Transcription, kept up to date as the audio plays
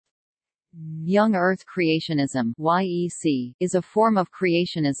Young Earth creationism (YEC) is a form of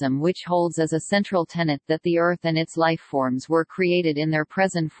creationism which holds as a central tenet that the Earth and its lifeforms were created in their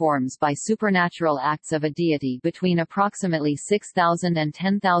present forms by supernatural acts of a deity between approximately 6,000 and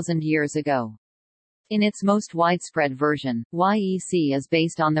 10,000 years ago. In its most widespread version, YEC is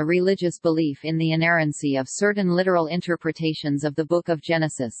based on the religious belief in the inerrancy of certain literal interpretations of the Book of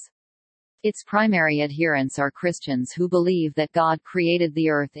Genesis. Its primary adherents are Christians who believe that God created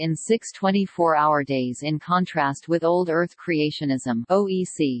the Earth in 6 24-hour days, in contrast with Old Earth creationism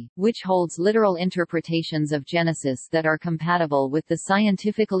 (OEC), which holds literal interpretations of Genesis that are compatible with the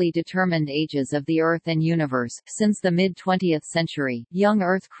scientifically determined ages of the Earth and universe. Since the mid-20th century, young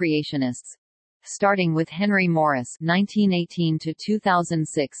Earth creationists, starting with Henry Morris (1918 to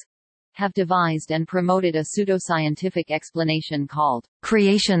 2006), have devised and promoted a pseudoscientific explanation called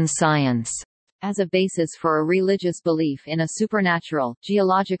creation science as a basis for a religious belief in a supernatural,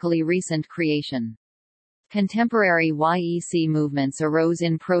 geologically recent creation. Contemporary YEC movements arose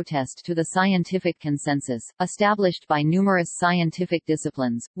in protest to the scientific consensus, established by numerous scientific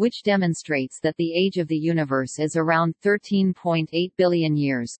disciplines, which demonstrates that the age of the universe is around 13.8 billion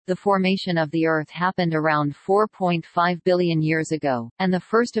years, the formation of the Earth happened around 4.5 billion years ago, and the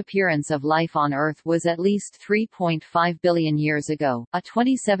first appearance of life on Earth was at least 3.5 billion years ago. A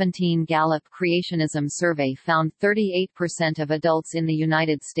 2017 Gallup creationism survey found 38% of adults in the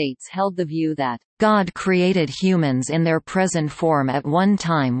United States held the view that God created humans in their present form at one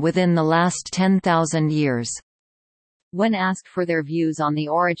time within the last 10,000 years. When asked for their views on the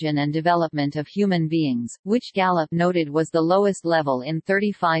origin and development of human beings, which Gallup noted was the lowest level in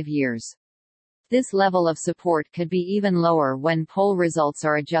 35 years. This level of support could be even lower when poll results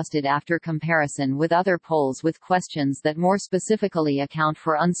are adjusted after comparison with other polls with questions that more specifically account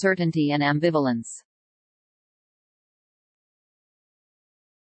for uncertainty and ambivalence.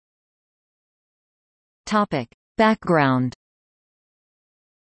 Topic: Background.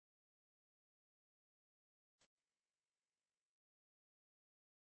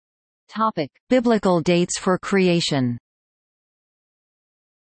 Topic: Biblical dates for creation.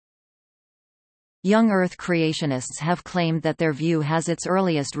 Young Earth creationists have claimed that their view has its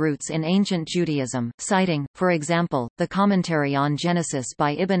earliest roots in ancient Judaism, citing, for example, the commentary on Genesis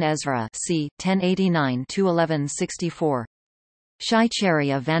by Ibn Ezra c. 1089–1164. Shai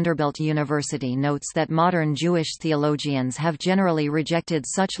Cherry of Vanderbilt University notes that modern Jewish theologians have generally rejected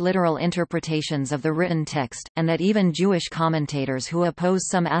such literal interpretations of the written text, and that even Jewish commentators who oppose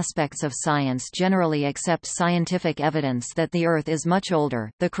some aspects of science generally accept scientific evidence that the Earth is much older.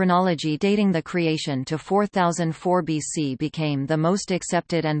 The chronology dating the creation to 4004 BC became the most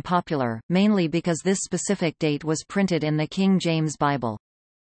accepted and popular, mainly because this specific date was printed in the King James Bible.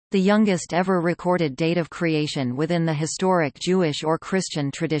 The youngest ever recorded date of creation within the historic Jewish or Christian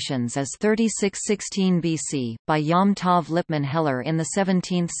traditions is 3616 BC, by Yom Tov Lipman Heller in the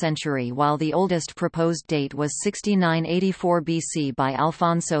 17th century, while the oldest proposed date was 6984 BC by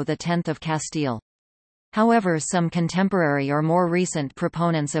Alfonso X of Castile. However, some contemporary or more recent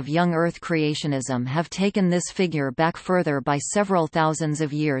proponents of young Earth creationism have taken this figure back further by several thousands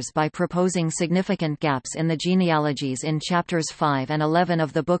of years by proposing significant gaps in the genealogies in chapters 5 and 11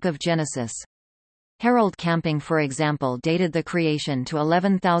 of the Book of Genesis. Harold Camping, for example, dated the creation to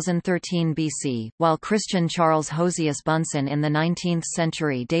 11,013 BC, while Christian Charles Hosius Bunsen in the 19th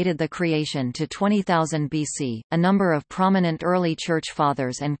century dated the creation to 20,000 BC. A number of prominent early Church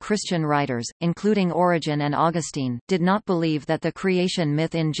Fathers and Christian writers, including Origen and Augustine, did not believe that the creation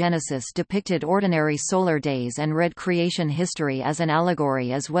myth in Genesis depicted ordinary solar days and read creation history as an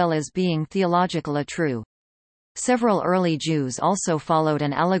allegory as well as being theologically true. Several early Jews also followed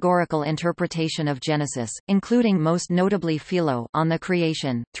an allegorical interpretation of Genesis, including most notably Philo, on the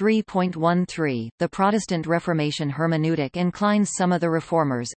creation. 3.13. The Protestant Reformation hermeneutic inclines some of the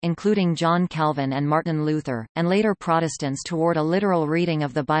Reformers, including John Calvin and Martin Luther, and later Protestants toward a literal reading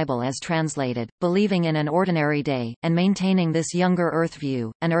of the Bible as translated, believing in an ordinary day, and maintaining this younger Earth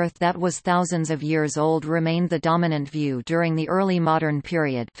view. An Earth that was thousands of years old remained the dominant view during the early modern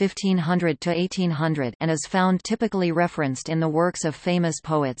period 1500 to 1800 and is found typically referenced in the works of famous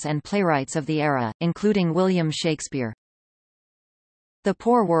poets and playwrights of the era, including William Shakespeare. The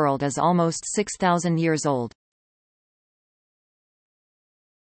poor world is almost 6,000 years old.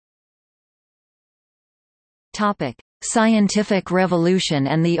 Topic: Scientific revolution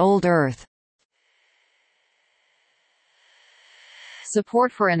and the old Earth.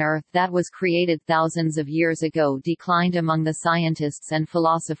 Support for an Earth that was created thousands of years ago declined among the scientists and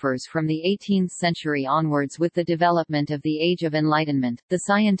philosophers from the 18th century onwards with the development of the Age of Enlightenment, the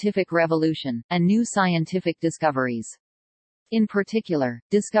Scientific Revolution, and new scientific discoveries. In particular,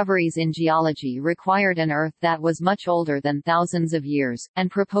 discoveries in geology required an Earth that was much older than thousands of years,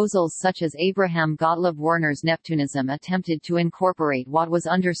 and proposals such as Abraham Gottlob Werner's Neptunism attempted to incorporate what was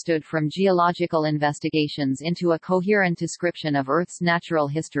understood from geological investigations into a coherent description of Earth's natural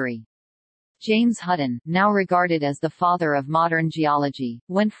history. James Hutton, now regarded as the father of modern geology,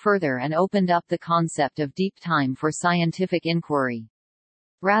 went further and opened up the concept of deep time for scientific inquiry.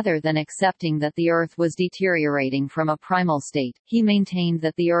 Rather than accepting that the Earth was deteriorating from a primal state, he maintained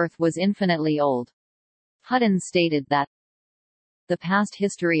that the Earth was infinitely old. Hutton stated that the past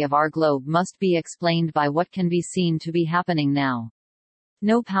history of our globe must be explained by what can be seen to be happening now.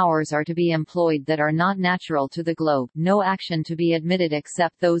 No powers are to be employed that are not natural to the globe, no action to be admitted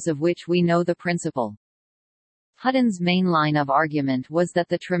except those of which we know the principle. Hutton's main line of argument was that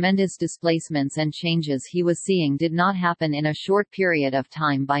the tremendous displacements and changes he was seeing did not happen in a short period of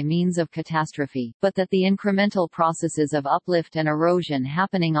time by means of catastrophe, but that the incremental processes of uplift and erosion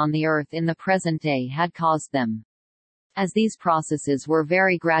happening on the Earth in the present day had caused them. As these processes were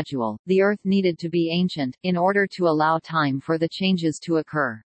very gradual, the Earth needed to be ancient, in order to allow time for the changes to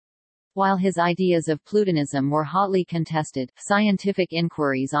occur. While his ideas of Plutonism were hotly contested, scientific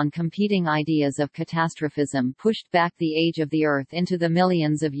inquiries on competing ideas of catastrophism pushed back the age of the Earth into the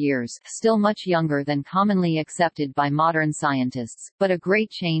millions of years, still much younger than commonly accepted by modern scientists, but a great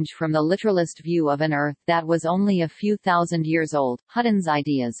change from the literalist view of an Earth that was only a few thousand years old. Hutton's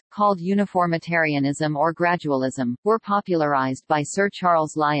ideas, called uniformitarianism or gradualism, were popularized by Sir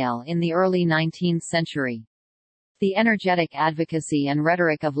Charles Lyell in the early 19th century. The energetic advocacy and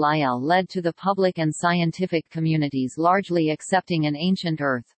rhetoric of Lyell led to the public and scientific communities largely accepting an ancient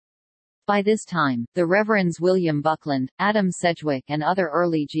Earth. By this time, the Reverends William Buckland, Adam Sedgwick and other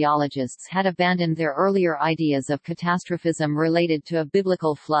early geologists had abandoned their earlier ideas of catastrophism related to a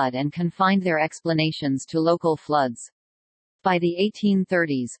biblical flood and confined their explanations to local floods. By the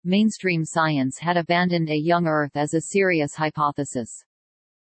 1830s, mainstream science had abandoned a young Earth as a serious hypothesis.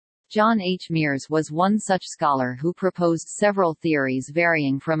 John H. Mears was one such scholar who proposed several theories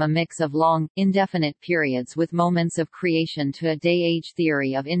varying from a mix of long, indefinite periods with moments of creation to a day-age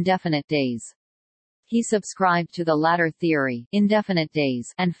theory of indefinite days. He subscribed to the latter theory, indefinite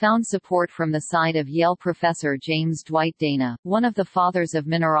days, and found support from the side of Yale professor James Dwight Dana, one of the fathers of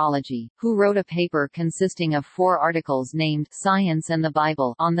mineralogy, who wrote a paper consisting of 4 articles named Science and the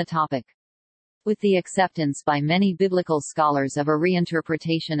Bible on the topic. With the acceptance by many biblical scholars of a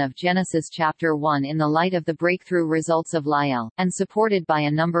reinterpretation of Genesis chapter 1 in the light of the breakthrough results of Lyell, and supported by a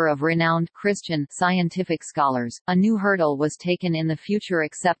number of renowned Christian scientific scholars, a new hurdle was taken in the future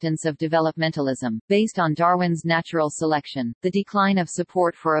acceptance of developmentalism, based on Darwin's natural selection. The decline of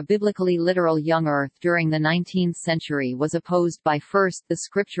support for a biblically literal young Earth during the 19th century was opposed by first the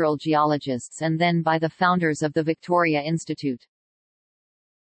scriptural geologists and then by the founders of the Victoria Institute.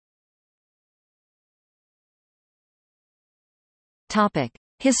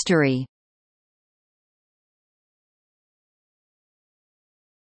 History.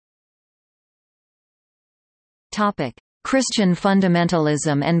 Christian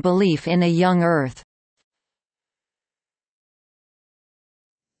fundamentalism and belief in a young Earth.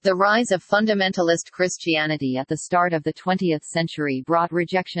 The rise of fundamentalist Christianity at the start of the 20th century brought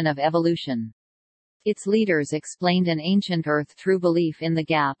rejection of evolution. Its leaders explained an ancient Earth through belief in the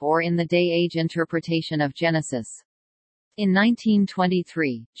gap or in the day-age interpretation of Genesis. In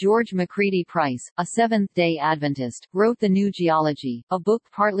 1923, George Macready Price, a Seventh-day Adventist, wrote The New Geology, a book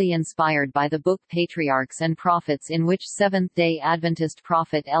partly inspired by the book Patriarchs and Prophets, in which Seventh-day Adventist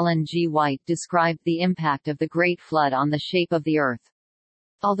prophet Ellen G. White described the impact of the Great Flood on the shape of the Earth.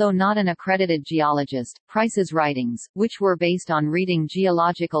 Although not an accredited geologist, Price's writings, which were based on reading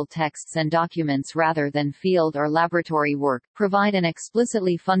geological texts and documents rather than field or laboratory work, provide an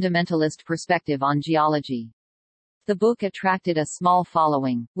explicitly fundamentalist perspective on geology. The book attracted a small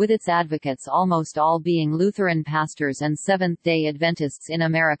following, with its advocates almost all being Lutheran pastors and Seventh-day Adventists in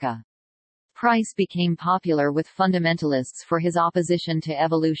America. Price became popular with fundamentalists for his opposition to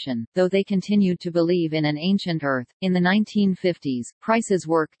evolution, though they continued to believe in an ancient Earth. In the 1950s, Price's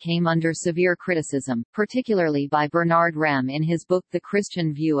work came under severe criticism, particularly by Bernard Ramm in his book The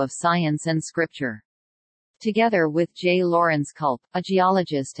Christian View of Science and Scripture. Together with J. Lawrence Culp, a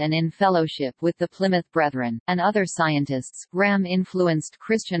geologist and in fellowship with the Plymouth Brethren, and other scientists, Ramm influenced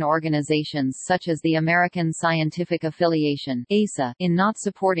Christian organizations such as the American Scientific Affiliation (ASA) in not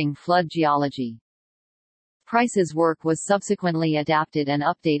supporting flood geology. Price's work was subsequently adapted and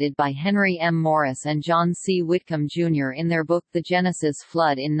updated by Henry M. Morris and John C. Whitcomb, Jr. in their book The Genesis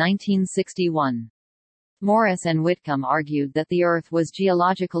Flood in 1961. Morris and Whitcomb argued that the Earth was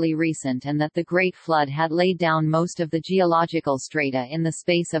geologically recent and that the Great Flood had laid down most of the geological strata in the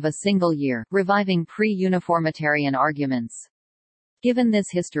space of a single year, reviving pre-uniformitarian arguments. Given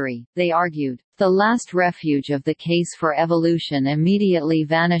this history, they argued, the last refuge of the case for evolution immediately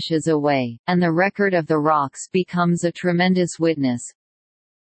vanishes away, and the record of the rocks becomes a tremendous witness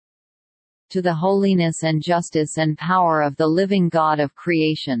to the holiness and justice and power of the living God of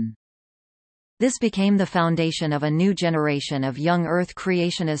creation. This became the foundation of a new generation of young Earth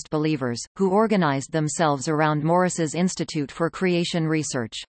creationist believers, who organized themselves around Morris's Institute for Creation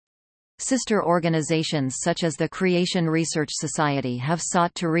Research. Sister organizations such as the Creation Research Society have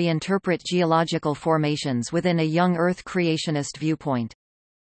sought to reinterpret geological formations within a young Earth creationist viewpoint.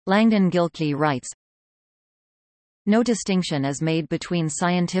 Langdon Gilkey writes, no distinction is made between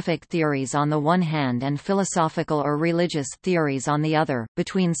scientific theories on the one hand and philosophical or religious theories on the other,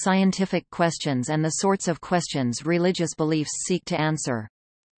 between scientific questions and the sorts of questions religious beliefs seek to answer.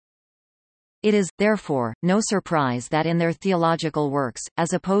 It is, therefore, no surprise that in their theological works,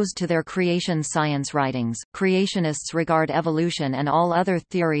 as opposed to their creation science writings, creationists regard evolution and all other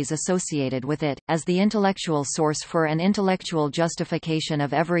theories associated with it, as the intellectual source for an intellectual justification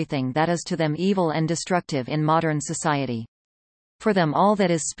of everything that is to them evil and destructive in modern society. For them all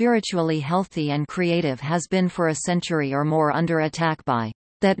that is spiritually healthy and creative has been for a century or more under attack by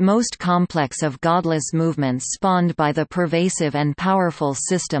that most complex of godless movements spawned by the pervasive and powerful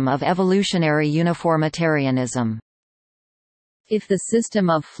system of evolutionary uniformitarianism. If the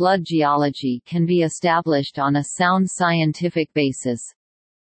system of flood geology can be established on a sound scientific basis,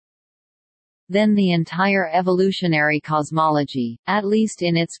 then the entire evolutionary cosmology, at least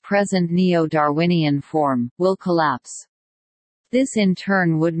in its present neo-Darwinian form, will collapse. This in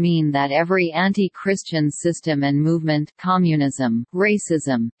turn would mean that every anti-Christian system and movement, communism,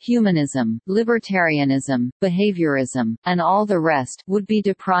 racism, humanism, libertarianism, behaviorism, and all the rest, would be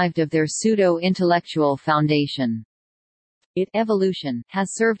deprived of their pseudo-intellectual foundation. Evolution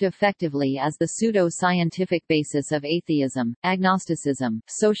has served effectively as the pseudo-scientific basis of atheism, agnosticism,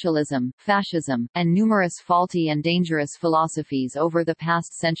 socialism, fascism, and numerous faulty and dangerous philosophies over the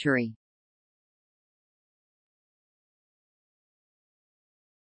past century.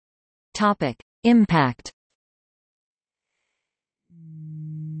 Impact.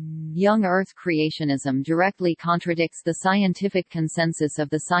 Young Earth creationism directly contradicts the scientific consensus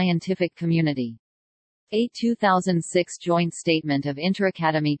of the scientific community. A 2006 Joint Statement of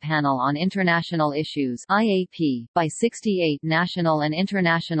Interacademy Panel on International Issues (IAP) by 68 national and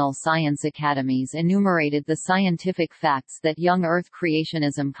international science academies enumerated the scientific facts that young Earth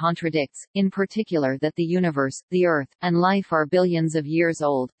creationism contradicts, in particular that the universe, the Earth, and life are billions of years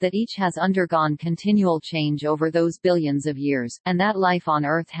old, that each has undergone continual change over those billions of years, and that life on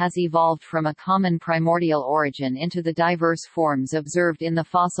Earth has evolved from a common primordial origin into the diverse forms observed in the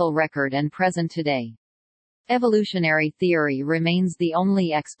fossil record and present today. Evolutionary theory remains the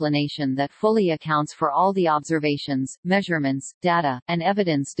only explanation that fully accounts for all the observations, measurements, data, and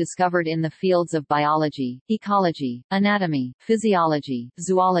evidence discovered in the fields of biology, ecology, anatomy, physiology,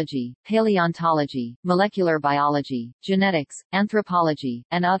 zoology, paleontology, molecular biology, genetics, anthropology,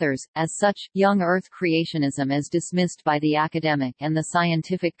 and others. As such, young Earth creationism is dismissed by the academic and the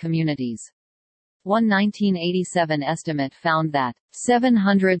scientific communities. One 1987 estimate found that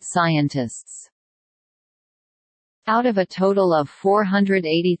 700 scientists out of a total of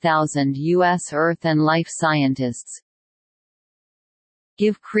 480,000 U.S. Earth and life scientists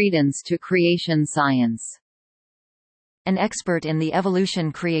give credence to creation science. An expert in the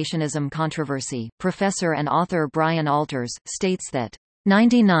evolution creationism controversy, professor and author Brian Alters, states that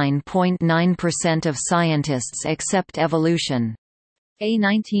 99.9% of scientists accept evolution. A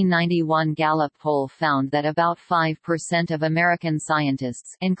 1991 Gallup poll found that about 5% of American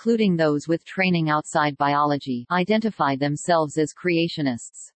scientists, including those with training outside biology, identify themselves as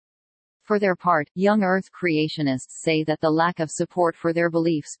creationists. For their part, young Earth creationists say that the lack of support for their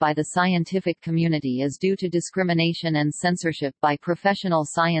beliefs by the scientific community is due to discrimination and censorship by professional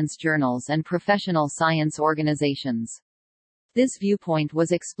science journals and professional science organizations. This viewpoint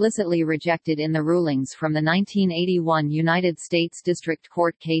was explicitly rejected in the rulings from the 1981 United States District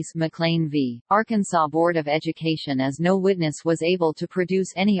Court case McLean v. Arkansas Board of Education, as no witness was able to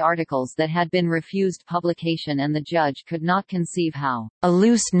produce any articles that had been refused publication, and the judge could not conceive how a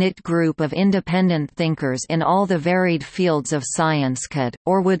loose-knit group of independent thinkers in all the varied fields of science could,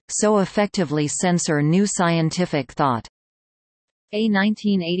 or would, so effectively censor new scientific thought. A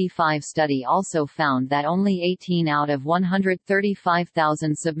 1985 study also found that only 18 out of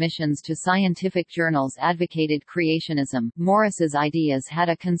 135,000 submissions to scientific journals advocated creationism. Morris's ideas had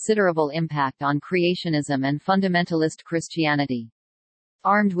a considerable impact on creationism and fundamentalist Christianity.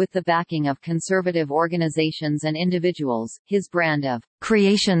 Armed with the backing of conservative organizations and individuals, his brand of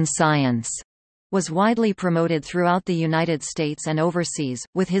creation science was widely promoted throughout the United States and overseas,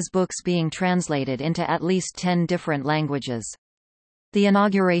 with his books being translated into at least 10 different languages. The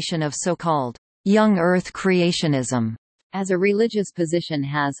inauguration of so-called young Earth creationism as a religious position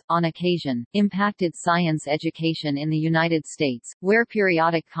has, on occasion, impacted science education in the United States, where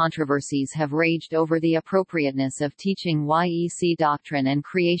periodic controversies have raged over the appropriateness of teaching YEC doctrine and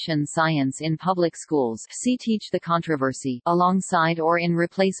creation science in public schools. See Teach the Controversy, alongside or in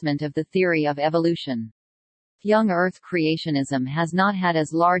replacement of the theory of evolution. Young Earth creationism has not had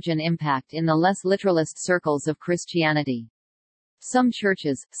as large an impact in the less literalist circles of Christianity. Some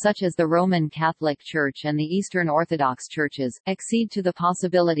churches, such as the Roman Catholic Church and the Eastern Orthodox churches, accede to the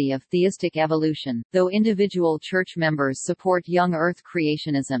possibility of theistic evolution, though individual church members support young Earth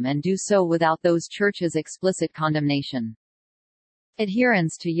creationism and do so without those churches' explicit condemnation.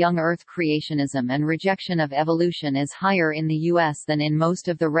 Adherence to young Earth creationism and rejection of evolution is higher in the U.S. than in most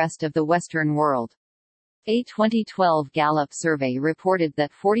of the rest of the Western world. A 2012 Gallup survey reported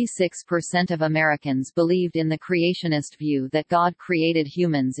that 46% of Americans believed in the creationist view that God created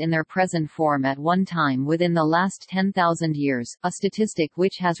humans in their present form at one time within the last 10,000 years, a statistic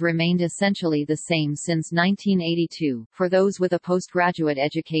which has remained essentially the same since 1982. For those with a postgraduate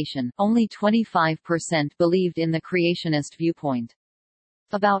education, only 25% believed in the creationist viewpoint.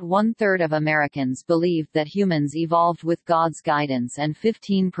 About one-third of Americans believed that humans evolved with God's guidance and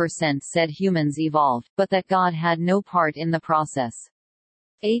 15% said humans evolved, but that God had no part in the process.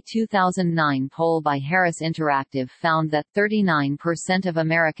 A 2009 poll by Harris Interactive found that 39% of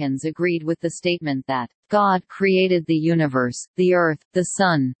Americans agreed with the statement that God created the universe, the earth, the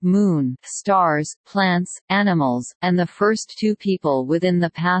sun, moon, stars, plants, animals, and the first two people within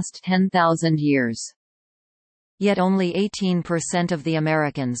the past 10,000 years. Yet only 18% of the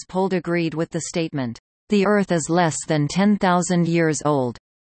Americans polled agreed with the statement, "The Earth is less than 10,000 years old."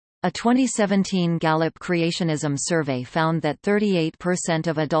 A 2017 Gallup creationism survey found that 38%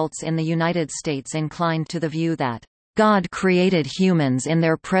 of adults in the United States inclined to the view that God created humans in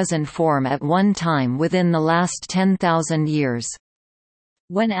their present form at one time within the last 10,000 years.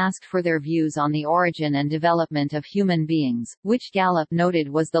 When asked for their views on the origin and development of human beings, which Gallup noted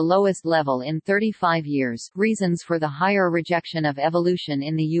was the lowest level in 35 years, reasons for the higher rejection of evolution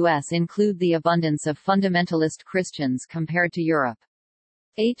in the U.S. include the abundance of fundamentalist Christians compared to Europe.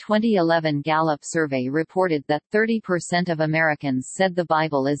 A 2011 Gallup survey reported that 30% of Americans said the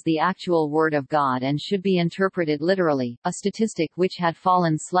Bible is the actual Word of God and should be interpreted literally, a statistic which had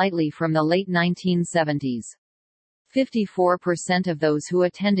fallen slightly from the late 1970s. 54% of those who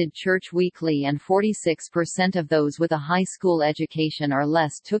attended church weekly and 46% of those with a high school education or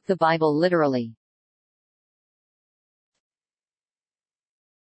less took the Bible literally.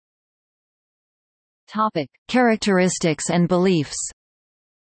 Topic: Characteristics and beliefs.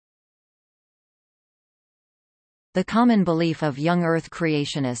 The common belief of young Earth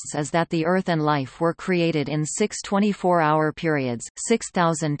creationists is that the Earth and life were created in 6 24-hour periods,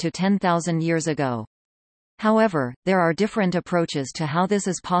 6,000 to 10,000 years ago. However, there are different approaches to how this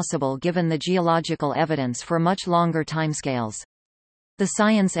is possible given the geological evidence for much longer timescales. The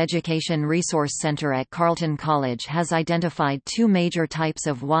Science Education Resource Center at Carleton College has identified two major types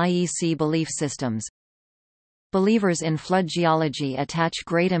of YEC belief systems. Believers in flood geology attach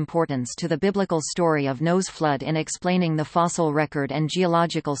great importance to the biblical story of Noah's flood in explaining the fossil record and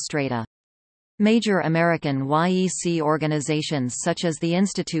geological strata. Major American YEC organizations such as the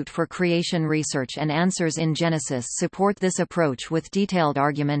Institute for Creation Research and Answers in Genesis support this approach with detailed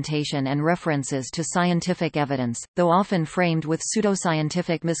argumentation and references to scientific evidence, though often framed with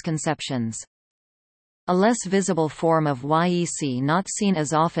pseudoscientific misconceptions. A less visible form of YEC not seen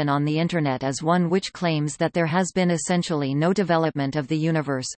as often on the Internet is one which claims that there has been essentially no development of the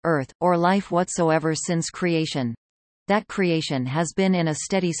universe, Earth, or life whatsoever since creation. That creation has been in a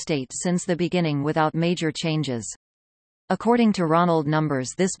steady state since the beginning without major changes. According to Ronald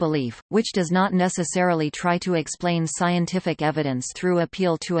Numbers, this belief, which does not necessarily try to explain scientific evidence through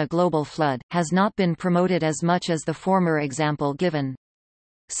appeal to a global flood, has not been promoted as much as the former example given.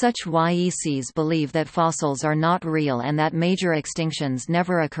 Such YECs believe that fossils are not real and that major extinctions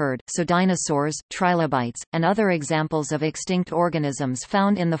never occurred, so dinosaurs, trilobites, and other examples of extinct organisms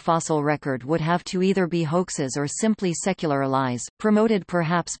found in the fossil record would have to either be hoaxes or simply secular lies, promoted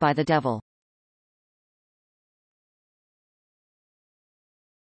perhaps by the devil.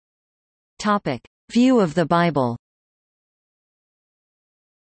 View of the Bible.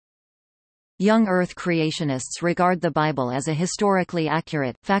 Young Earth creationists regard the Bible as a historically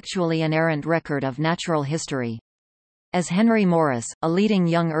accurate, factually inerrant record of natural history. As Henry Morris, a leading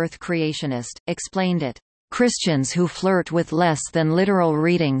young Earth creationist, explained it, "Christians who flirt with less than literal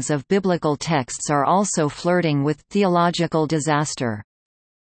readings of biblical texts are also flirting with theological disaster."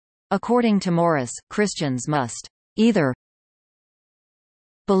 According to Morris, Christians must either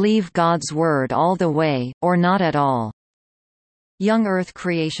believe God's word all the way, or not at all. Young Earth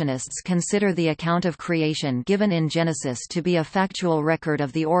creationists consider the account of creation given in Genesis to be a factual record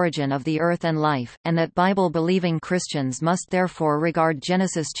of the origin of the earth and life, and that Bible-believing Christians must therefore regard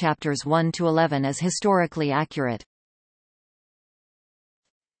Genesis chapters 1 to 11 as historically accurate.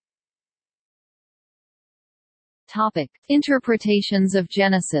 Topic: Interpretations of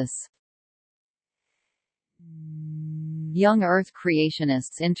Genesis. Young Earth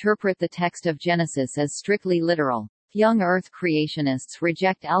creationists interpret the text of Genesis as strictly literal. Young Earth creationists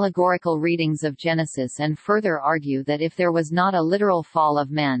reject allegorical readings of Genesis and further argue that if there was not a literal fall of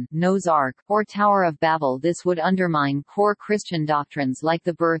man, Noah's Ark, or Tower of Babel, this would undermine core Christian doctrines like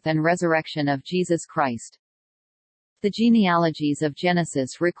the birth and resurrection of Jesus Christ. The genealogies of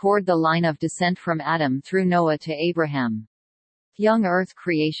Genesis record the line of descent from Adam through Noah to Abraham. Young Earth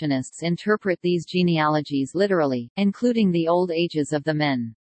creationists interpret these genealogies literally, including the old ages of the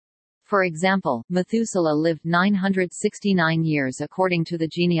men. For example, Methuselah lived 969 years according to the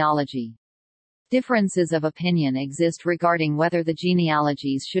genealogy. Differences of opinion exist regarding whether the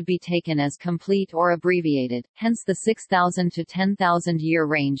genealogies should be taken as complete or abbreviated, hence the 6,000 to 10,000 year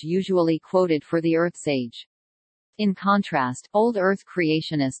range usually quoted for the Earth's age. In contrast, Old Earth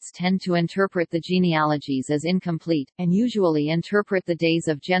creationists tend to interpret the genealogies as incomplete, and usually interpret the days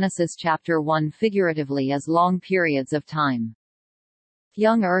of Genesis chapter 1 figuratively as long periods of time.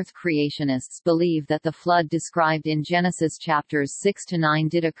 Young Earth creationists believe that the flood described in Genesis chapters 6 to 9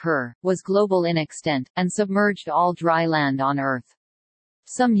 did occur, was global in extent, and submerged all dry land on Earth.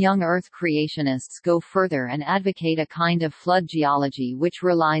 Some young Earth creationists go further and advocate a kind of flood geology which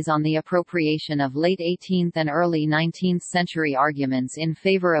relies on the appropriation of late 18th and early 19th century arguments in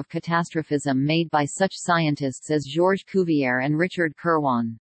favor of catastrophism made by such scientists as Georges Cuvier and Richard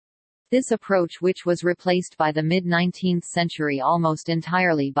Kirwan. This approach, which was replaced by the mid-19th century almost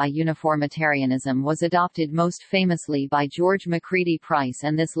entirely by uniformitarianism, was adopted most famously by George Macready Price,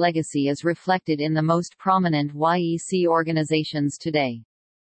 and this legacy is reflected in the most prominent YEC organizations today.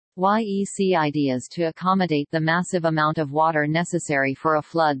 YEC ideas to accommodate the massive amount of water necessary for a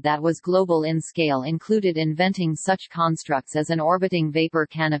flood that was global in scale included inventing such constructs as an orbiting vapor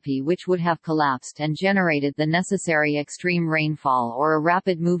canopy which would have collapsed and generated the necessary extreme rainfall, or a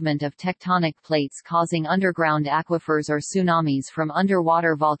rapid movement of tectonic plates causing underground aquifers or tsunamis from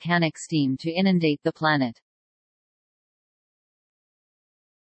underwater volcanic steam to inundate the planet.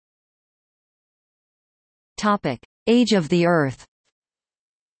 Age of the Earth.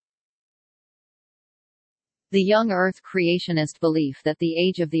 The young Earth creationist belief that the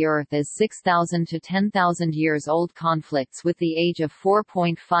age of the Earth is 6,000 to 10,000 years old conflicts with the age of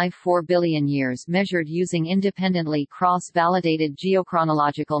 4.54 billion years measured using independently cross-validated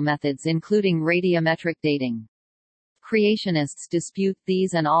geochronological methods including radiometric dating. Creationists dispute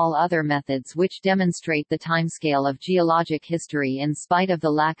these and all other methods which demonstrate the timescale of geologic history in spite of the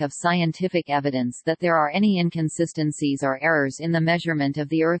lack of scientific evidence that there are any inconsistencies or errors in the measurement of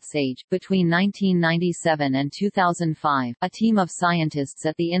the Earth's age. Between 1997 and 2005, a team of scientists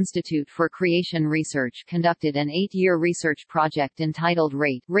at the Institute for Creation Research conducted an 8-year research project entitled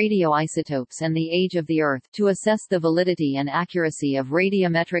RATE, Radioisotopes and the Age of the Earth, to assess the validity and accuracy of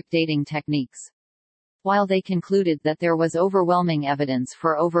radiometric dating techniques. While they concluded that there was overwhelming evidence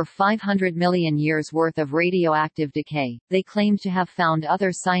for over 500 million years' worth of radioactive decay, they claimed to have found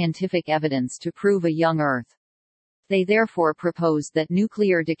other scientific evidence to prove a young Earth. They therefore proposed that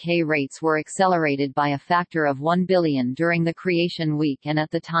nuclear decay rates were accelerated by a factor of 1 billion during the creation week and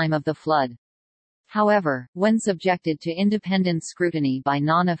at the time of the flood. However, when subjected to independent scrutiny by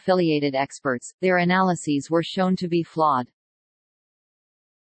non-affiliated experts, their analyses were shown to be flawed.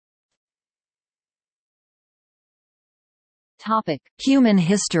 Human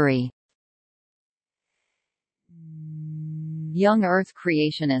history. Young Earth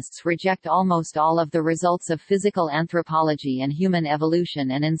creationists reject almost all of the results of physical anthropology and human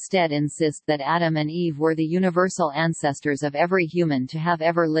evolution and instead insist that Adam and Eve were the universal ancestors of every human to have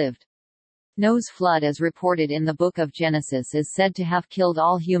ever lived. Noah's flood as reported in the Book of Genesis is said to have killed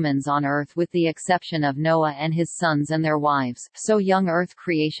all humans on Earth with the exception of Noah and his sons and their wives, so young Earth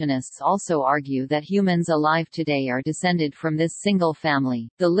creationists also argue that humans alive today are descended from this single family.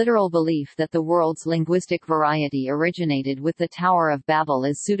 The literal belief that the world's linguistic variety originated with the Tower of Babel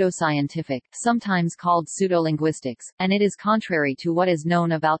is pseudoscientific, sometimes called pseudolinguistics, and it is contrary to what is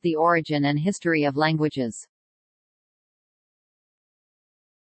known about the origin and history of languages.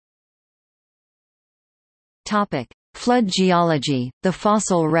 Flood geology, the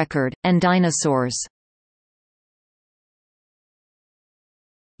fossil record, and dinosaurs.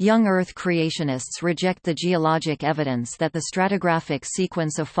 Young Earth creationists reject the geologic evidence that the stratigraphic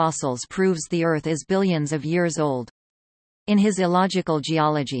sequence of fossils proves the Earth is billions of years old. In his Illogical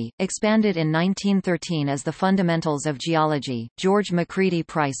Geology, expanded in 1913 as The Fundamentals of Geology, George Macready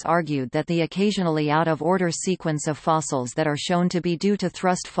Price argued that the occasionally out-of-order sequence of fossils that are shown to be due to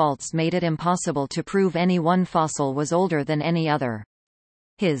thrust faults made it impossible to prove any one fossil was older than any other.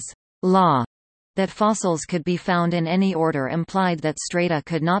 His law that fossils could be found in any order implied that strata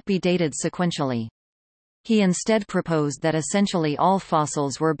could not be dated sequentially. He instead proposed that essentially all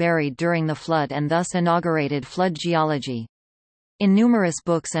fossils were buried during the flood and thus inaugurated flood geology. In numerous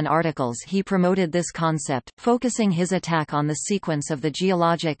books and articles he promoted this concept, focusing his attack on the sequence of the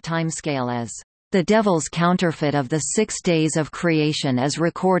geologic timescale as the devil's counterfeit of the 6 days of creation as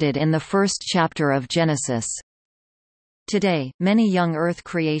recorded in the first chapter of Genesis. Today, many young Earth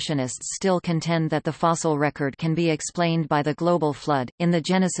creationists still contend that the fossil record can be explained by the global flood. In the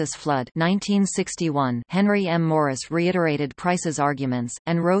Genesis flood 1961, Henry M. Morris reiterated Price's arguments,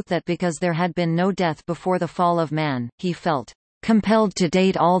 and wrote that because there had been no death before the fall of man, he felt compelled to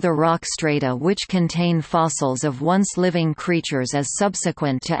date all the rock strata which contain fossils of once living creatures as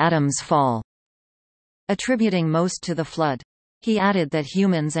subsequent to Adam's fall, attributing most to the flood. He added that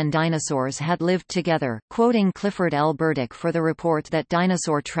humans and dinosaurs had lived together, quoting Clifford L. Burdick for the report that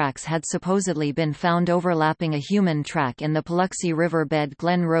dinosaur tracks had supposedly been found overlapping a human track in the Paluxy River bed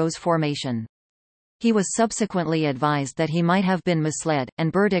Glen Rose Formation. He was subsequently advised that he might have been misled,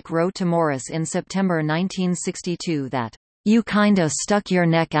 and Burdick wrote to Morris in September 1962 that, "You kinda stuck your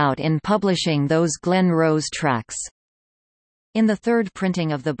neck out in publishing those Glen Rose tracks." In the third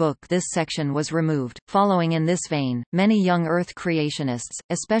printing of the book this section was removed. Following in this vein, many young Earth creationists,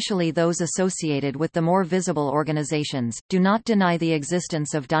 especially those associated with the more visible organizations, do not deny the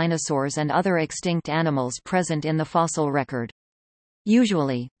existence of dinosaurs and other extinct animals present in the fossil record.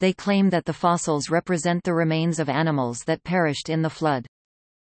 Usually, they claim that the fossils represent the remains of animals that perished in the flood.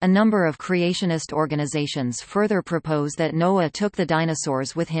 A number of creationist organizations further propose that Noah took the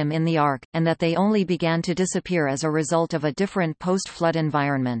dinosaurs with him in the Ark, and that they only began to disappear as a result of a different post-flood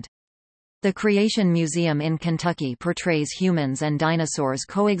environment. The Creation Museum in Kentucky portrays humans and dinosaurs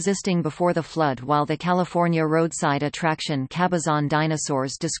coexisting before the flood, while the California roadside attraction Cabazon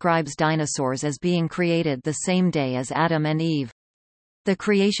Dinosaurs describes dinosaurs as being created the same day as Adam and Eve. The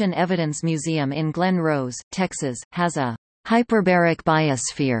Creation Evidence Museum in Glen Rose, Texas, has a hyperbaric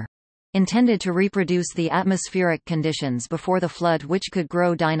biosphere intended to reproduce the atmospheric conditions before the flood which could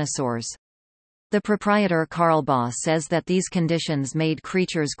grow dinosaurs. The proprietor Carl Baugh says that these conditions made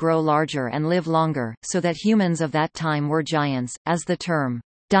creatures grow larger and live longer, so that humans of that time were giants. As the term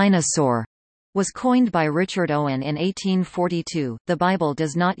dinosaur was coined by Richard Owen in 1842, the Bible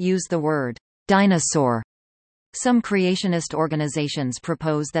does not use the word dinosaur. Some creationist organizations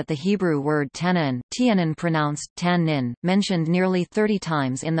propose that the Hebrew word Tannan, pronounced Tan-nin, mentioned nearly 30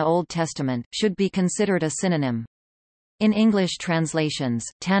 times in the Old Testament, should be considered a synonym. In English translations,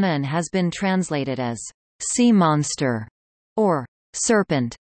 Tannan has been translated as sea monster or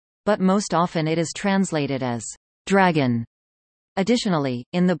serpent, but most often it is translated as dragon. Additionally,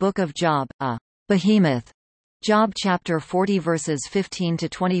 in the Book of Job, a behemoth, Job chapter 40 verses 15 to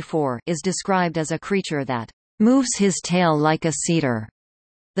 24, is described as a creature that moves his tail like a cedar.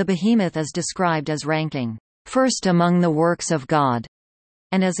 The behemoth is described as ranking first among the works of God,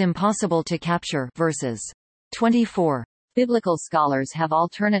 and as impossible to capture. Verses 24. Biblical scholars have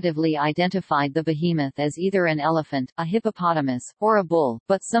alternatively identified the behemoth as either an elephant, a hippopotamus, or a bull,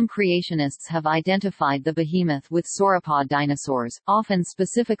 but some creationists have identified the behemoth with sauropod dinosaurs, often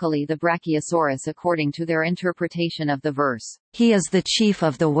specifically the Brachiosaurus according to their interpretation of the verse, "He is the chief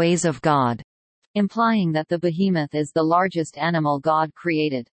of the ways of God," implying that the behemoth is the largest animal God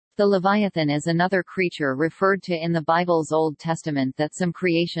created. The Leviathan is another creature referred to in the Bible's Old Testament that some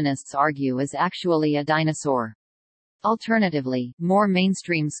creationists argue is actually a dinosaur. Alternatively, more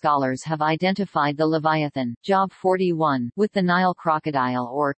mainstream scholars have identified the Leviathan, Job 41, with the Nile crocodile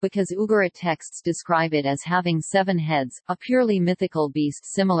or, because Ugarit texts describe it as having 7 heads, a purely mythical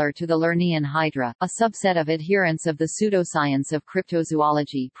beast similar to the Lernaean Hydra. A subset of adherents of the pseudoscience of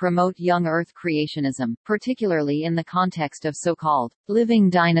cryptozoology promote young Earth creationism, particularly in the context of so-called living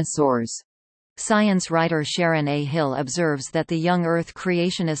dinosaurs. Science writer Sharon A. Hill observes that the young Earth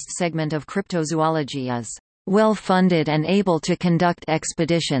creationist segment of cryptozoology is well-funded and able to conduct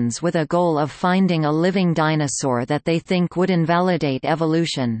expeditions with a goal of finding a living dinosaur that they think would invalidate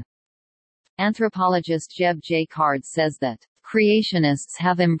evolution. Anthropologist Jeb J. Card says that creationists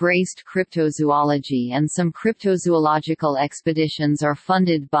have embraced cryptozoology and some cryptozoological expeditions are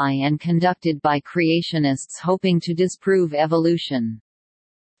funded by and conducted by creationists hoping to disprove evolution.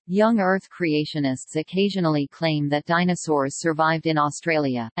 Young Earth creationists occasionally claim that dinosaurs survived in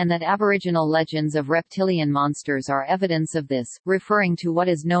Australia, and that Aboriginal legends of reptilian monsters are evidence of this, referring to what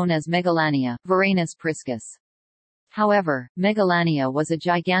is known as Megalania, Varanus priscus. However, Megalania was a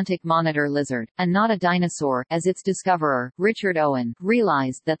gigantic monitor lizard, and not a dinosaur, as its discoverer, Richard Owen,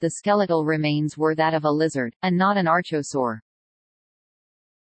 realized that the skeletal remains were that of a lizard, and not an archosaur.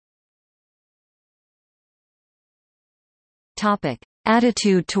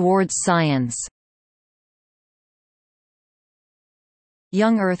 Attitude towards science.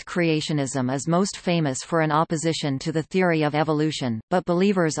 Young Earth creationism is most famous for an opposition to the theory of evolution, but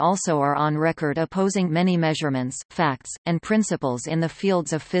believers also are on record opposing many measurements, facts, and principles in the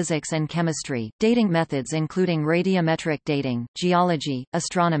fields of physics and chemistry, dating methods including radiometric dating, geology,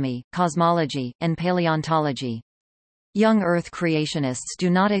 astronomy, cosmology, and paleontology. Young Earth creationists do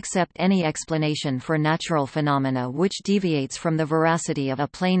not accept any explanation for natural phenomena which deviates from the veracity of a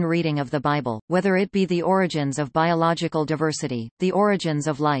plain reading of the Bible, whether it be the origins of biological diversity, the origins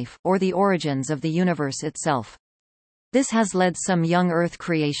of life, or the origins of the universe itself. This has led some young Earth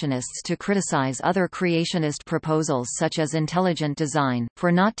creationists to criticize other creationist proposals such as intelligent design, for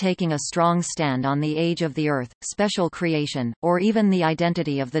not taking a strong stand on the age of the Earth, special creation, or even the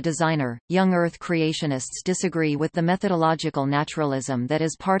identity of the designer. Young Earth creationists disagree with the methodological naturalism that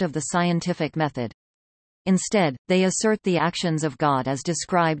is part of the scientific method. Instead, they assert the actions of God as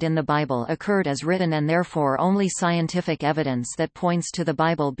described in the Bible occurred as written, and therefore only scientific evidence that points to the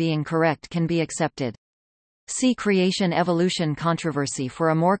Bible being correct can be accepted. See creation-evolution controversy for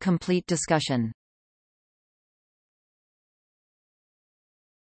a more complete discussion.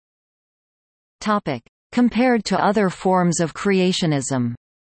 Topic: Compared to other forms of creationism.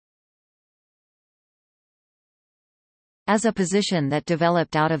 As a position that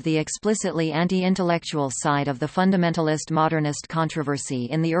developed out of the explicitly anti-intellectual side of the fundamentalist modernist controversy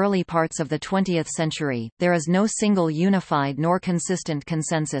in the early parts of the 20th century, there is no single unified nor consistent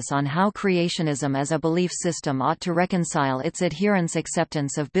consensus on how creationism as a belief system ought to reconcile its adherents'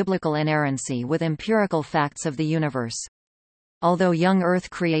 acceptance of biblical inerrancy with empirical facts of the universe. Although young Earth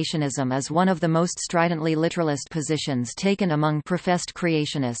creationism is one of the most stridently literalist positions taken among professed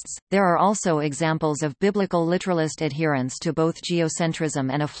creationists, there are also examples of biblical literalist adherence to both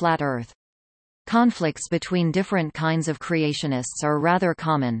geocentrism and a flat Earth. Conflicts between different kinds of creationists are rather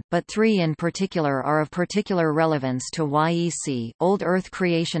common, but 3 in particular are of particular relevance to YEC: Old Earth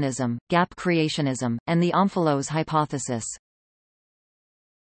creationism, gap creationism, and the Omphalos hypothesis.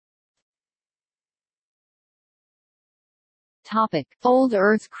 Old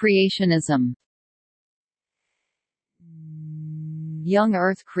Earth creationism. Young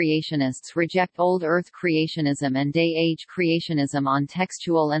Earth creationists reject Old Earth creationism and Day-Age creationism on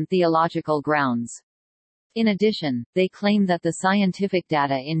textual and theological grounds. In addition, they claim that the scientific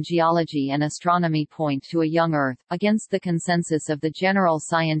data in geology and astronomy point to a young Earth, against the consensus of the general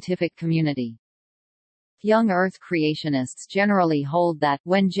scientific community. Young Earth creationists generally hold that,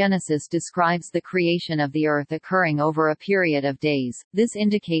 when Genesis describes the creation of the Earth occurring over a period of days, this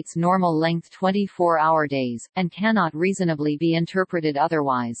indicates normal-length 24-hour days, and cannot reasonably be interpreted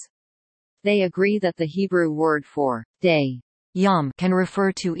otherwise. They agree that the Hebrew word for day, yom, can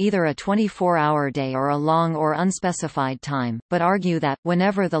refer to either a 24-hour day or a long or unspecified time, but argue that,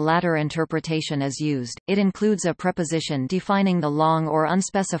 whenever the latter interpretation is used, it includes a preposition defining the long or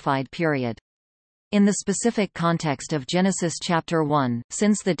unspecified period. In the specific context of Genesis chapter 1,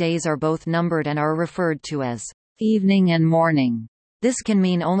 since the days are both numbered and are referred to as evening and morning, this can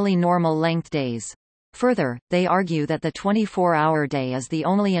mean only normal-length days. Further, they argue that the 24-hour day is the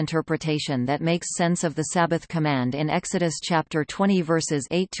only interpretation that makes sense of the Sabbath command in Exodus chapter 20 verses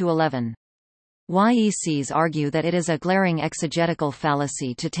 8 to 11. YECs argue that it is a glaring exegetical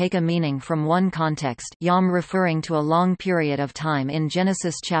fallacy to take a meaning from one context, yom referring to a long period of time in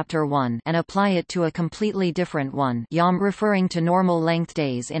Genesis chapter 1, and apply it to a completely different one, yom referring to normal length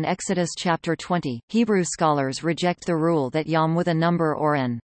days in Exodus chapter 20. Hebrew scholars reject the rule that yom with a number or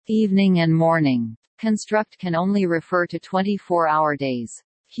an evening and morning construct can only refer to 24-hour days.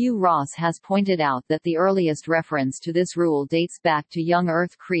 Hugh Ross has pointed out that the earliest reference to this rule dates back to young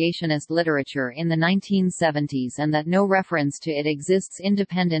Earth creationist literature in the 1970s and that no reference to it exists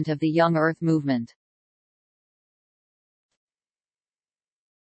independent of the young Earth movement.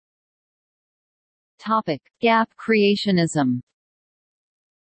 Topic: Gap creationism.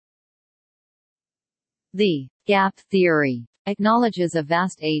 The gap theory acknowledges a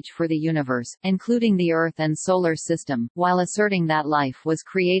vast age for the universe, including the Earth and Solar System, while asserting that life was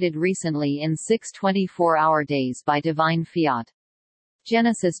created recently in 6 24-hour days by divine fiat.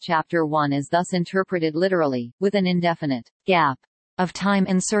 Genesis chapter 1 is thus interpreted literally, with an indefinite gap of time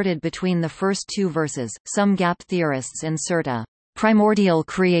inserted between the first two verses. Some gap theorists insert a primordial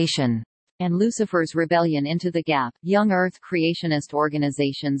creation and Lucifer's rebellion into the gap. Young Earth creationist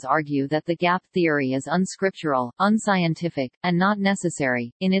organizations argue that the gap theory is unscriptural, unscientific, and not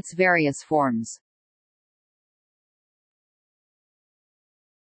necessary, in its various forms.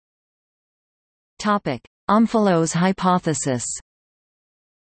 Omphalos hypothesis.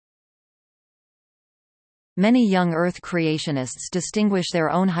 Many young Earth creationists distinguish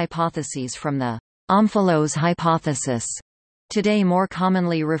their own hypotheses from the Omphalos hypothesis, today more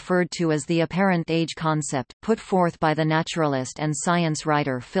commonly referred to as the apparent age concept, put forth by the naturalist and science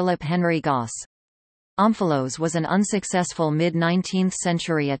writer Philip Henry Goss. Omphalos was an unsuccessful mid-19th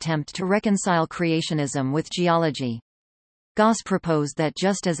century attempt to reconcile creationism with geology. Goss proposed that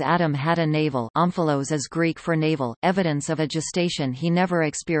just as Adam had a navel, omphalos is Greek for navel, evidence of a gestation he never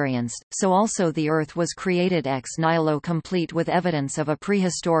experienced, so also the Earth was created ex nihilo, complete with evidence of a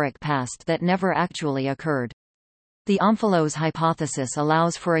prehistoric past that never actually occurred. The Omphalos hypothesis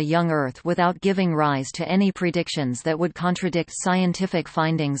allows for a young Earth without giving rise to any predictions that would contradict scientific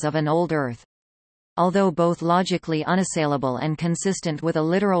findings of an old Earth. Although both logically unassailable and consistent with a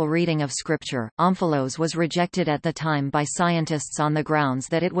literal reading of Scripture, Omphalos was rejected at the time by scientists on the grounds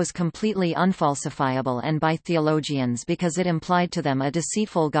that it was completely unfalsifiable and by theologians because it implied to them a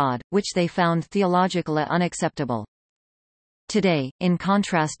deceitful God, which they found theologically unacceptable. Today, in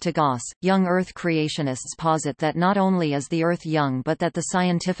contrast to Goss, young Earth creationists posit that not only is the Earth young but that the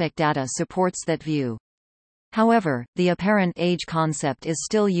scientific data supports that view. However, the apparent age concept is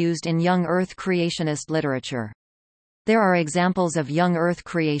still used in young Earth creationist literature. There are examples of young Earth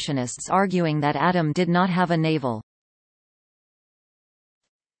creationists arguing that Adam did not have a navel.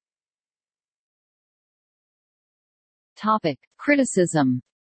 Topic: Criticism.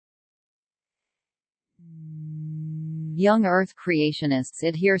 Young Earth creationists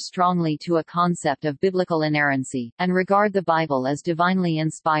adhere strongly to a concept of biblical inerrancy, and regard the Bible as divinely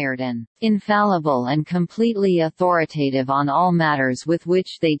inspired and infallible and completely authoritative on all matters with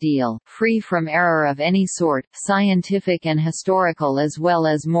which they deal, free from error of any sort, scientific and historical as well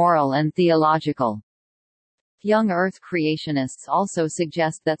as moral and theological. Young Earth creationists also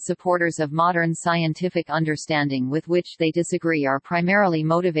suggest that supporters of modern scientific understanding with which they disagree are primarily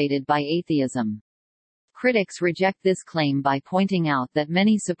motivated by atheism. Critics reject this claim by pointing out that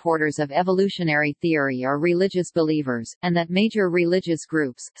many supporters of evolutionary theory are religious believers, and that major religious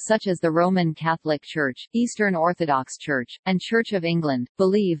groups, such as the Roman Catholic Church, Eastern Orthodox Church, and Church of England,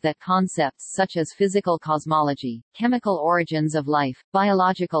 believe that concepts such as physical cosmology, chemical origins of life,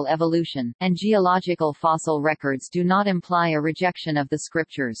 biological evolution, and geological fossil records do not imply a rejection of the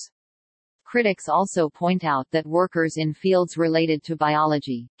scriptures. Critics also point out that workers in fields related to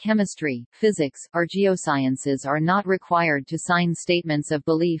biology, chemistry, physics, or geosciences are not required to sign statements of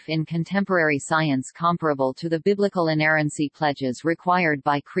belief in contemporary science comparable to the biblical inerrancy pledges required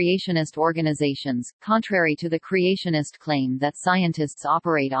by creationist organizations, contrary to the creationist claim that scientists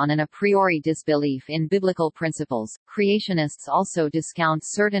operate on an a priori disbelief in biblical principles. Creationists also discount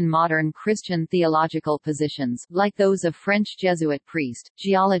certain modern Christian theological positions, like those of French Jesuit priest,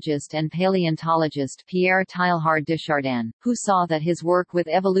 geologist and paleontologist Pierre Teilhard de Chardin, who saw that his work with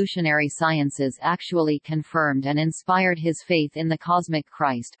evolutionary sciences actually confirmed and inspired his faith in the cosmic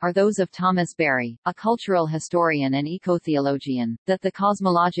Christ, are those of Thomas Berry, a cultural historian and ecotheologian, that the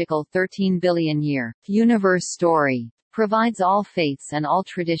cosmological 13 billion-year universe story provides all faiths and all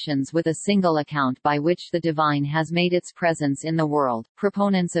traditions with a single account by which the divine has made its presence in the world.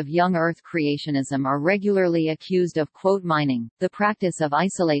 Proponents of young earth creationism are regularly accused of quote mining, the practice of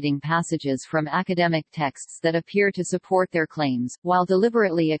isolating passages from academic texts that appear to support their claims, while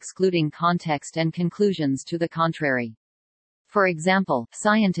deliberately excluding context and conclusions to the contrary. For example,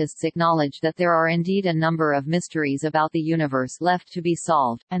 scientists acknowledge that there are indeed a number of mysteries about the universe left to be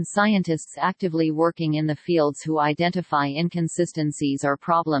solved, and scientists actively working in the fields who identify inconsistencies or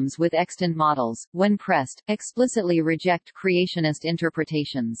problems with extant models, when pressed, explicitly reject creationist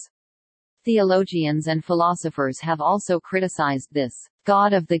interpretations. Theologians and philosophers have also criticized this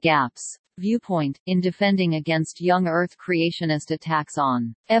God of the gaps viewpoint, in defending against young earth creationist attacks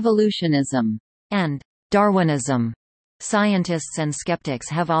on evolutionism and Darwinism. Scientists and skeptics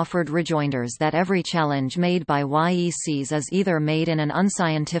have offered rejoinders that every challenge made by YECs is either made in an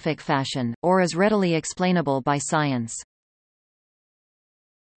unscientific fashion, or is readily explainable by science.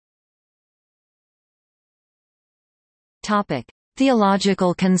 Topic: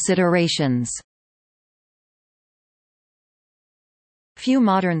 Theological considerations. Few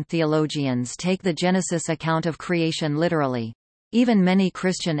modern theologians take the Genesis account of creation literally. Even many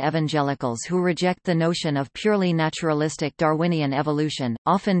Christian evangelicals who reject the notion of purely naturalistic Darwinian evolution,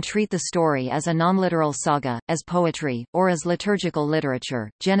 often treat the story as a non-literal saga, as poetry, or as liturgical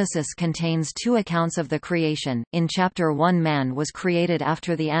literature. Genesis contains two accounts of the creation. In chapter 1 man was created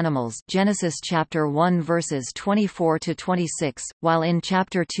after the animals, Genesis chapter 1 verses 24 to 26, while in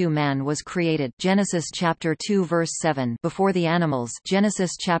chapter 2 man was created, Genesis chapter 2 verse 7, before the animals,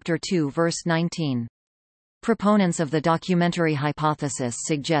 Genesis chapter 2 verse 19. Proponents of the documentary hypothesis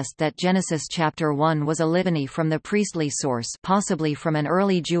suggest that Genesis chapter 1 was a litany from the priestly source, possibly from an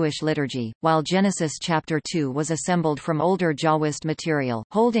early Jewish liturgy, while Genesis chapter 2 was assembled from older Jahwist material,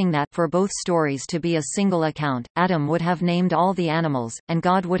 holding that, for both stories to be a single account, Adam would have named all the animals, and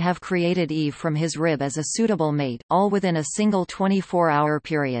God would have created Eve from his rib as a suitable mate, all within a single 24-hour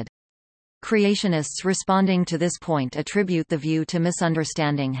period. Creationists responding to this point attribute the view to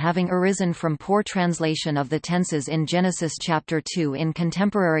misunderstanding having arisen from poor translation of the tenses in Genesis chapter 2 in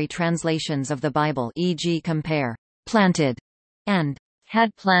contemporary translations of the Bible, e.g. compare planted and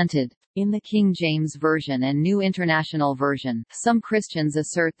had planted. In the King James Version and New International Version, some Christians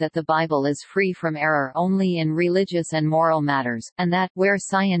assert that the Bible is free from error only in religious and moral matters, and that, where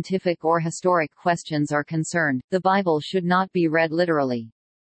scientific or historic questions are concerned, the Bible should not be read literally.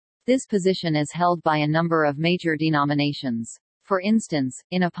 This position is held by a number of major denominations. For instance,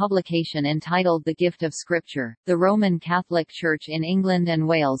 in a publication entitled The Gift of Scripture, the Roman Catholic Church in England and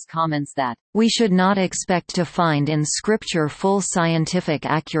Wales comments that, "We should not expect to find in Scripture full scientific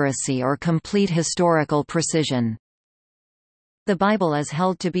accuracy or complete historical precision. The Bible is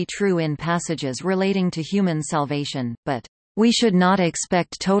held to be true in passages relating to human salvation, but we should not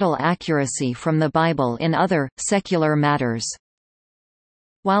expect total accuracy from the Bible in other, secular matters."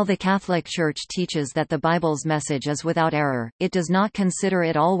 While the Catholic Church teaches that the Bible's message is without error, it does not consider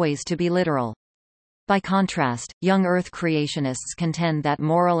it always to be literal. By contrast, young earth creationists contend that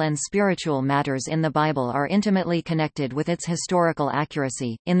moral and spiritual matters in the Bible are intimately connected with its historical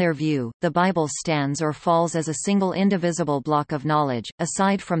accuracy. In their view, the Bible stands or falls as a single indivisible block of knowledge.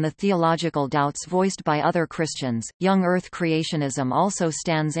 Aside from the theological doubts voiced by other Christians, young earth creationism also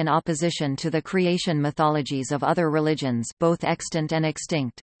stands in opposition to the creation mythologies of other religions, both extant and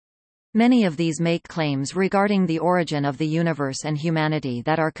extinct. Many of these make claims regarding the origin of the universe and humanity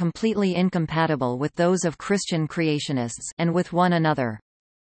that are completely incompatible with those of Christian creationists, and with one another.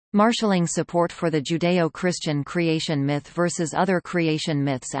 Marshalling support for the Judeo-Christian creation myth versus other creation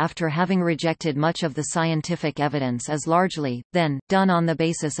myths after having rejected much of the scientific evidence is largely, then, done on the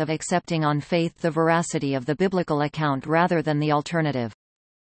basis of accepting on faith the veracity of the biblical account rather than the alternative.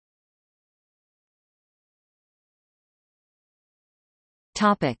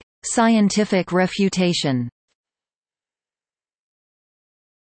 Topic: Scientific refutation.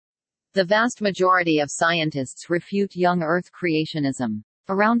 The vast majority of scientists refute young Earth creationism.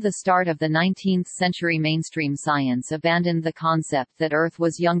 Around the start of the 19th century, mainstream science abandoned the concept that Earth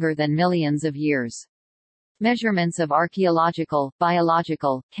was younger than millions of years. Measurements of archaeological,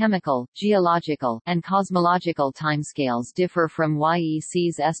 biological, chemical, geological, and cosmological timescales differ from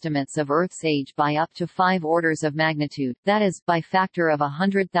YEC's estimates of Earth's age by up to 5 orders of magnitude, that is, by factor of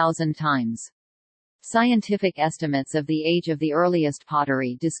 100,000 times. Scientific estimates of the age of the earliest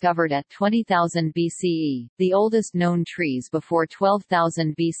pottery discovered at 20,000 BCE, the oldest known trees before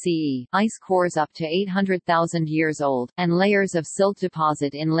 12,000 BCE, ice cores up to 800,000 years old, and layers of silt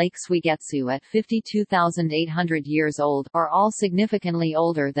deposit in Lake Suigetsu at 52,800 years old, are all significantly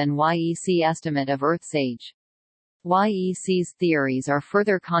older than YEC estimate of Earth's age. YEC's theories are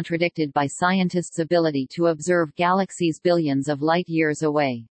further contradicted by scientists' ability to observe galaxies billions of light-years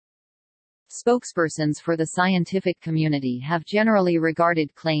away. Spokespersons for the scientific community have generally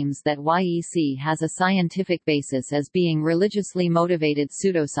regarded claims that YEC has a scientific basis as being religiously motivated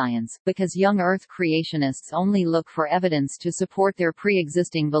pseudoscience, because young Earth creationists only look for evidence to support their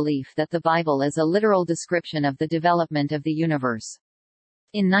pre-existing belief that the Bible is a literal description of the development of the universe.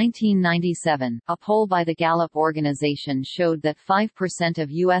 In 1997, a poll by the Gallup organization showed that 5% of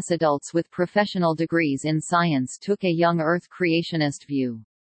U.S. adults with professional degrees in science took a young Earth creationist view.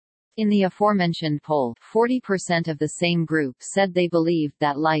 In the aforementioned poll, 40% of the same group said they believed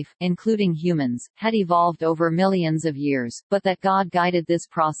that life, including humans, had evolved over millions of years, but that God guided this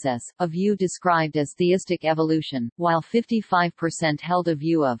process, a view described as theistic evolution, while 55% held a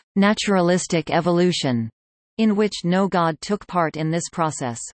view of naturalistic evolution, in which no God took part in this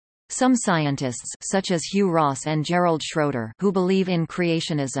process. Some scientists, such as Hugh Ross and Gerald Schroeder, who believe in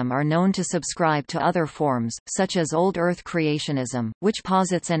creationism, are known to subscribe to other forms, such as Old Earth creationism, which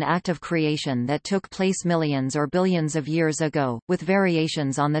posits an act of creation that took place millions or billions of years ago, with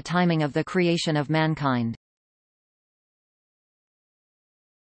variations on the timing of the creation of mankind.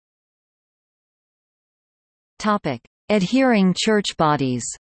 Adhering church bodies.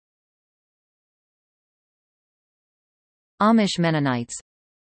 Amish Mennonites,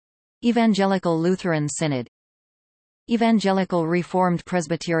 Evangelical Lutheran Synod, Evangelical Reformed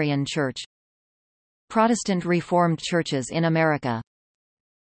Presbyterian Church, Protestant Reformed Churches in America,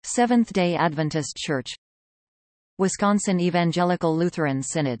 Seventh-day Adventist Church, Wisconsin Evangelical Lutheran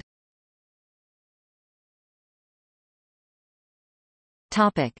Synod.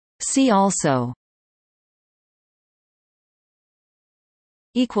 See also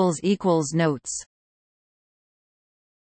Notes